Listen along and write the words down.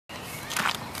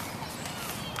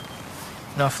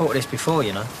No, I thought of this before,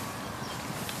 you know.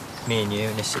 Me and you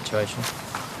in this situation.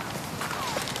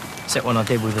 Except when I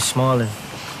did, we were smiling.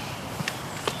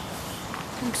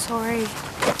 I'm sorry.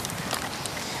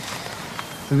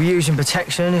 We were using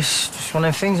protection. It's just one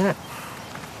of them things, isn't it?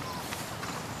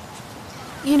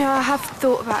 You know, I have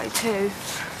thought about it too.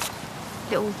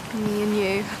 Little me and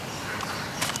you.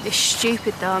 It's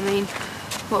stupid though, I mean,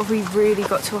 what have we really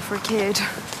got to offer a kid?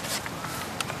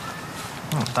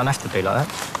 Oh, it don't have to be like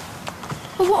that.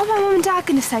 Well, what are my mum and dad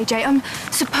going to say, Jay? I'm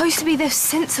supposed to be the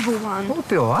sensible one. It'll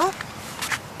be all right.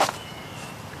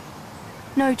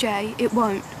 No, Jay, it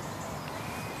won't.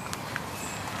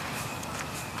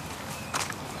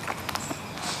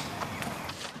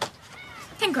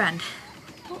 £10,000.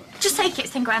 Just take it,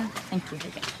 it's £10,000. Thank you.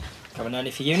 Take it. Coming only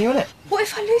for uni, wasn't it? What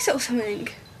if I lose it or something?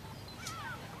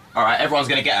 All right, everyone's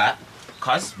gonna get that.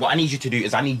 Cuz, what I need you to do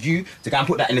is I need you to go and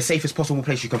put that in the safest possible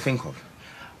place you can think of.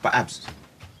 But Abs,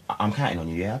 I'm counting on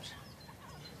you, yeah, Abs?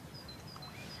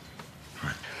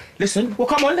 Right. Listen, well,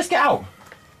 come on, let's get out.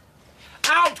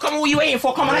 Out! Come on, what are you waiting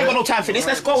for? Come on, I ain't got no time for this.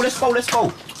 Let's go, let's go, let's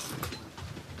go.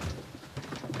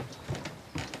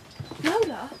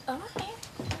 Lola?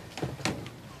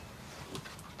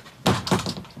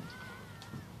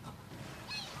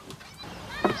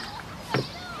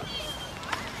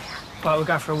 Right, we'll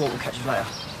go for a walk. We'll catch you later.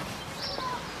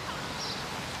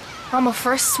 I'm off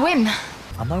for a swim.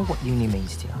 I know what uni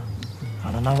means to you,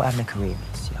 and I know what having a career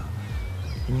means to you.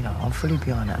 And, you know, I'm fully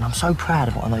behind that, and I'm so proud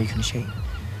of what I know you can achieve.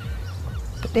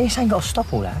 But this ain't got to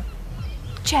stop all that.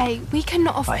 Jay, we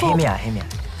cannot afford... Right, hear me out, hear me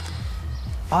out.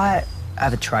 I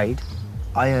have a trade.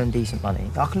 I earn decent money.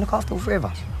 I can look after all three of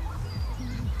us.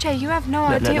 Jay, you have no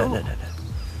idea... Look.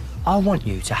 I want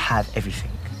you to have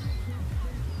everything.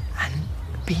 And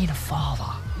being a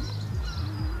father,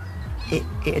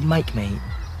 it'd make me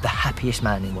the happiest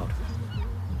man in the world.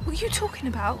 What are you talking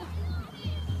about?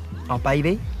 Our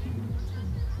baby?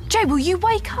 Jay, will you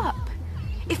wake up?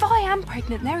 If I am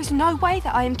pregnant, there is no way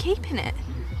that I am keeping it.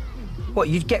 What,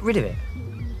 you'd get rid of it?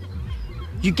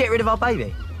 You'd get rid of our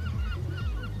baby?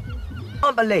 I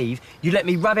can't believe you let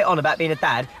me rub it on about being a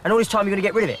dad, and all this time you're going to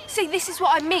get rid of it. See, this is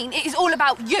what I mean. It is all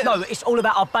about you. No, it's all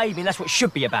about our baby, and that's what it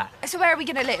should be about. So where are we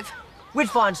going to live? We'd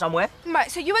find somewhere.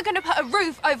 Right, so you are going to put a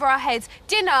roof over our heads,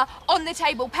 dinner on the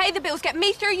table, pay the bills, get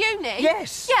me through uni?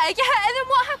 Yes. Yeah, and then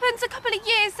what happens a couple of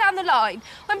years down the line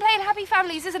when playing Happy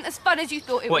Families isn't as fun as you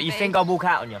thought it would be? What, you think I'll walk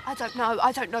out on you? I don't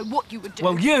know what you would do.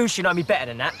 Well, you should know me better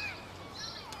than that.